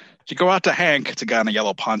 You go out to Hank. It's a guy in a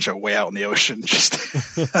yellow poncho way out in the ocean. Just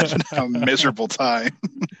imagine how miserable time.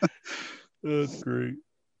 That's great.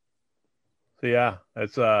 So yeah,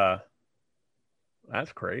 that's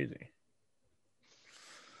crazy.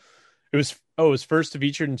 It was first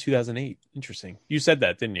featured in 2008. Interesting. You said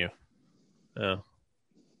that, didn't you? Oh.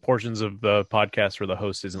 Portions of the podcast where the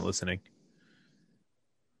host isn't listening.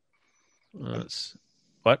 What?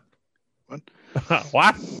 What?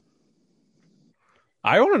 What?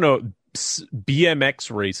 I want to know BMX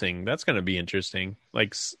racing. That's going to be interesting.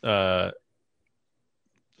 Like, just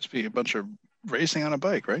be a bunch of racing on a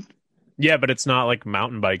bike, right? Yeah, but it's not like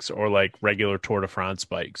mountain bikes or like regular Tour de France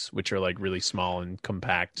bikes, which are like really small and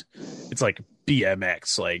compact. It's like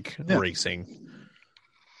BMX, racing.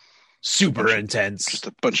 Super intense. Just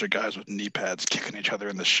a bunch of guys with knee pads kicking each other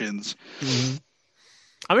in the shins. Mm-hmm.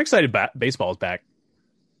 I'm excited. Baseball is back.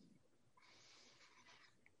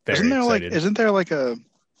 Isn't there like a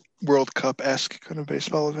World Cup-esque kind of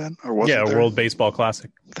baseball event? Or wasn't there? World Baseball Classic.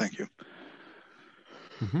 Thank you.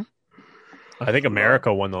 Mm-hmm. I think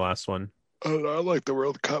America won the last one. I like the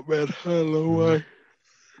World Cup, man. I don't know why.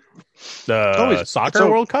 The soccer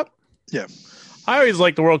World Cup? Yeah. I always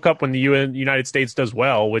like the World Cup when the United States does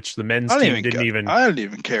well, which the men's team didn't even. I don't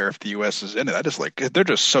even care if the U.S. is in it. I just like they're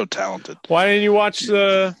just so talented. Why didn't you watch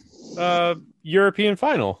the European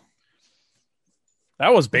final?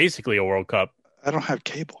 That was basically a World Cup. I don't have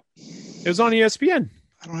cable. It was on ESPN.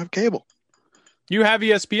 I don't have cable. You have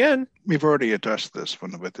ESPN. We've already addressed this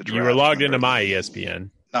with the draft. You were logged into my ESPN.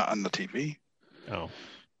 Not on the TV. Oh.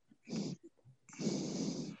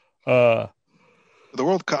 The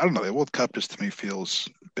World Cup, I don't know. The World Cup just to me feels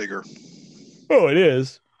bigger. Oh, it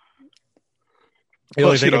is. The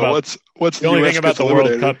only thing about the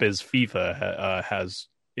World Cup is FIFA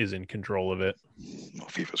is in control of it. Well,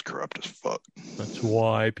 FIFA's corrupt as fuck. That's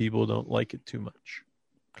why people don't like it too much.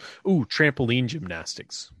 Ooh, trampoline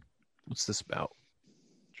gymnastics. What's this about?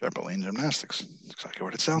 Trampoline gymnastics. That's exactly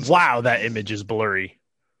what it sounds like. Wow, that image is blurry.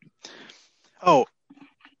 Oh,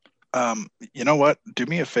 you know what? Do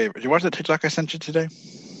me a favor. Did you watch the TikTok I sent you today?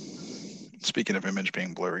 Speaking of image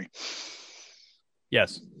being blurry.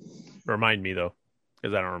 Yes. Remind me, though,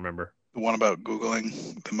 because I don't remember. The one about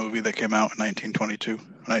Googling the movie that came out in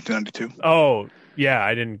 1992. Oh, yeah.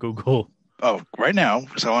 I didn't Google. Oh, right now,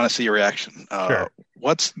 because I want to see your reaction. Sure.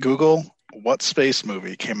 What space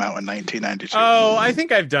movie came out in 1992? Oh, I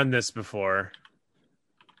think I've done this before.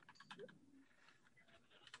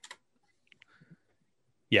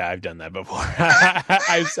 Yeah, I've done that before.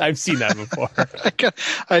 I've seen that before.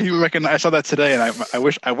 I saw that today, and I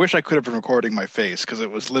wish I could have been recording my face because it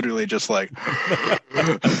was literally just like.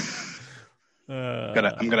 I'm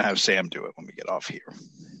gonna have Sam do it when we get off here.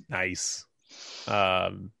 Nice.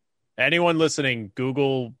 Anyone listening,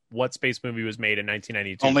 Google what space movie was made in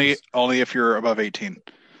 1992. Only if you're above 18.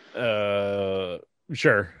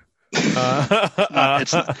 Sure.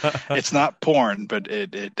 It's not porn, but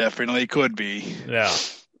it definitely could be. Yeah.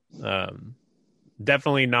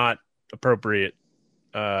 Definitely not appropriate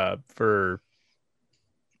for.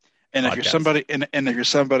 And if you're somebody, and if you're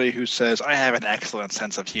somebody who says I have an excellent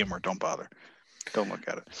sense of humor, don't bother. Don't look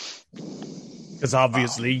at it. Because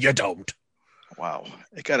obviously you don't. Wow,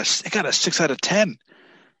 it got a 6 out of 10.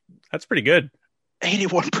 That's pretty good.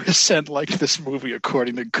 81% liked this movie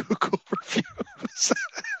according to Google reviews.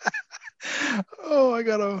 Oh, I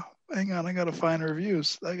gotta find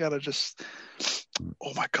reviews.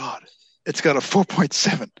 Oh my God, it's got a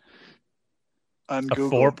 4.7 on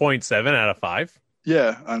Google. A 4.7 out of 5.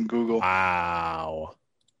 Yeah, on Google. Wow.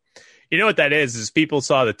 You know what that is people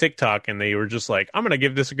saw the TikTok and they were just like, I'm going to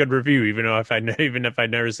give this a good review, even if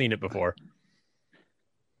I'd never seen it before.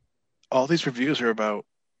 All these reviews are about.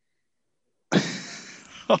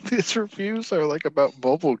 All these reviews are like about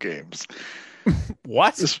mobile games.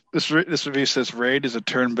 What? This review says Raid is a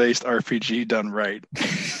turn-based RPG done right.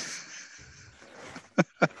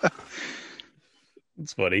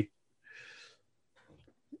 It's funny.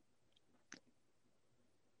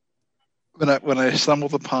 When I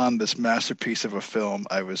stumbled upon this masterpiece of a film,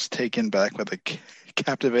 I was taken back by the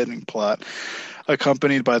captivating plot,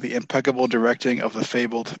 accompanied by the impeccable directing of the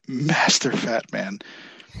fabled Master Fat Man.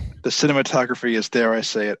 The cinematography is, dare I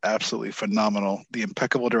say it, absolutely phenomenal. The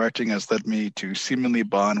impeccable directing has led me to seemingly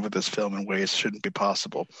bond with this film in ways shouldn't be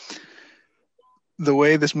possible. The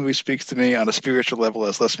way this movie speaks to me on a spiritual level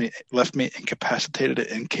has left me incapacitated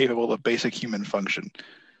and incapable of basic human function.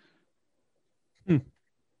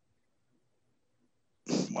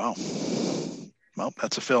 Wow. Well,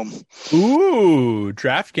 that's a film. Ooh,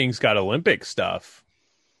 DraftKings got Olympic stuff.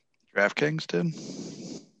 DraftKings did?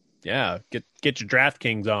 Yeah, get your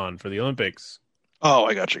DraftKings on for the Olympics. Oh,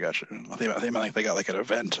 I got you. I think like they got like an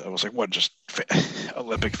event. I was like, what? Just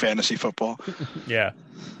Olympic fantasy football? Yeah.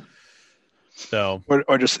 So,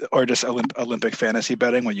 or just Olympic fantasy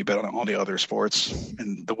betting, when you bet on all the other sports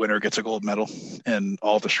and the winner gets a gold medal and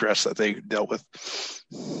all the stress that they dealt with.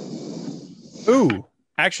 Ooh,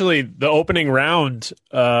 actually, the opening round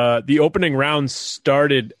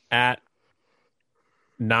started at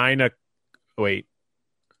 9. Wait.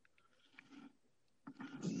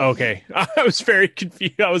 Okay, I was very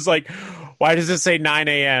confused. I was like, why does it say 9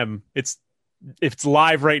 a.m.? It's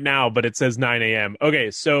live right now, but it says 9 a.m.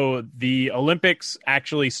 Okay, so the Olympics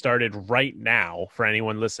actually started right now, for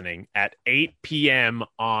anyone listening, at 8 p.m.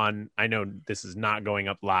 on, I know this is not going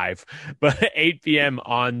up live, but 8 p.m.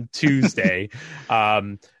 on Tuesday.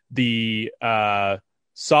 The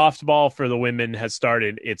softball for the women has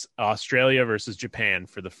started. It's Australia versus Japan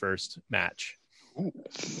for the first match. Ooh.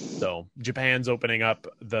 So Japan's opening up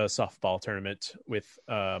the softball tournament with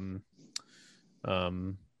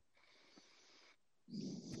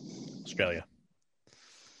Australia.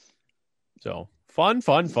 So fun.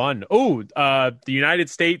 Oh, the United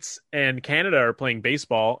States and Canada are playing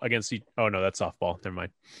baseball against oh no, that's softball. Never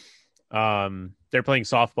mind. They're playing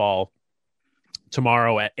softball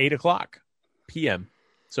tomorrow at 8:00 p.m.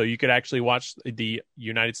 So you could actually watch the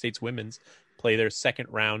United States women's play their second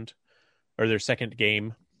round or their second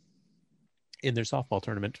game in their softball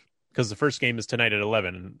tournament, because the first game is tonight at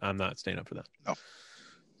 11, and I'm not staying up for that. No.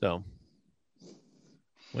 So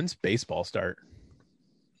when's baseball start?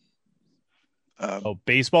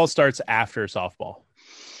 Baseball starts after softball.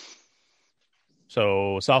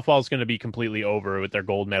 So softball is going to be completely over with their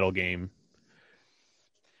gold medal game.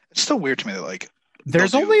 It's still weird to me that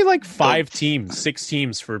there's only like 6 teams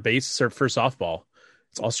for softball.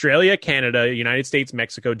 It's Australia, Canada, United States,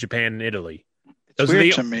 Mexico, Japan, and Italy. It's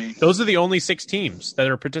weird to me. Those are the only 6 teams that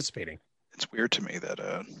are participating. It's weird to me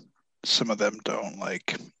that some of them don't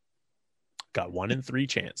got 1 in 3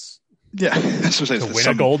 chance. Yeah, to win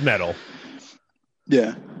a gold medal.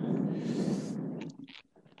 Yeah.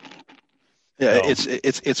 Yeah,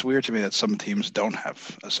 it's weird to me that some teams don't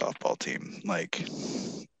have a softball team. I don't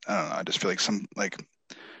know. I just feel like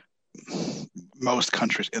most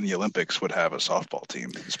countries in the Olympics would have a softball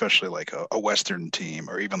team, especially like a Western team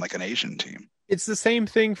or even like an Asian team. It's the same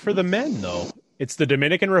thing for the men, though. It's the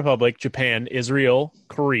Dominican Republic, Japan, Israel,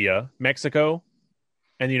 Korea, Mexico,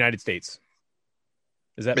 and the United States.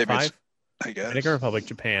 Is that Maybe 5? I guess. Dominican Republic,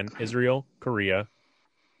 Japan, Israel, Korea,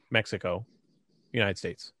 Mexico, United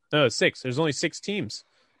States. No, it's 6. There's only 6 teams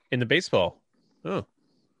in the baseball. Oh,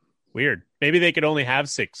 weird. Maybe they could only have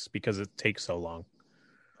 6 because it takes so long.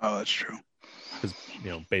 Oh, that's true. Because,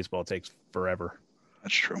 baseball takes forever.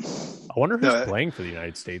 That's true. I wonder who's playing for the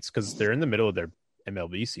United States, because they're in the middle of their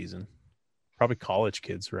MLB season. Probably college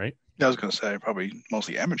kids, right? Yeah, I was going to say probably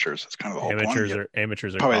mostly amateurs. That's kind of the whole point.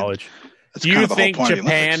 Amateurs are probably, college. Do you think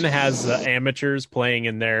Japan has amateurs playing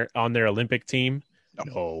on their Olympic team?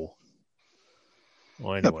 No.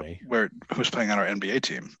 Well, anyway, who's playing on our NBA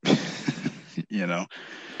team?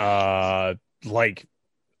 Like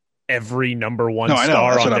every number 1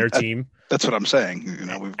 star on their team. That's what I'm saying.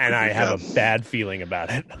 I have a bad feeling about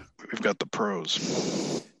it. We've got the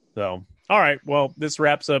pros. So, all right. Well, this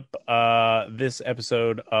wraps up this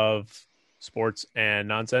episode of Sports and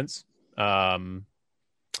Nonsense. Do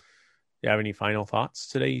you have any final thoughts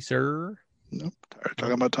today, sir? Nope. Tired of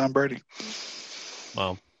talking about Tom Brady.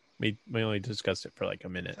 Well, we only discussed it for like a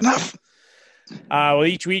minute. Enough. Well,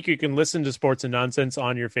 each week you can listen to Sports and Nonsense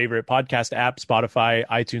on your favorite podcast app, Spotify,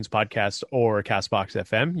 iTunes Podcast, or CastBox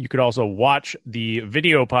FM. You could also watch the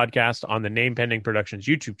video podcast on the Name Pending Productions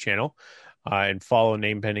YouTube channel and follow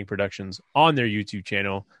Name Pending Productions on their YouTube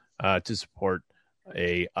channel to support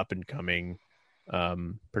a up-and-coming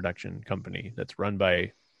production company that's run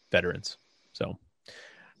by veterans. So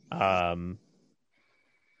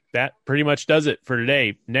that pretty much does it for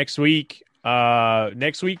today. Next week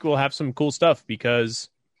we'll have some cool stuff, because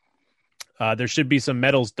there should be some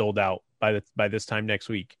medals doled out by this time next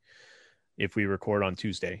week if we record on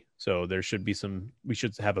Tuesday. So there should be we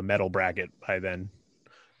should have a medal bracket by then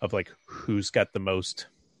of like who's got the most.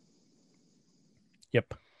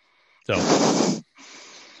 Yep. So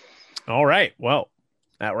All right. Well,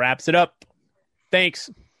 that wraps it up. Thanks.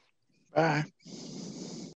 Bye.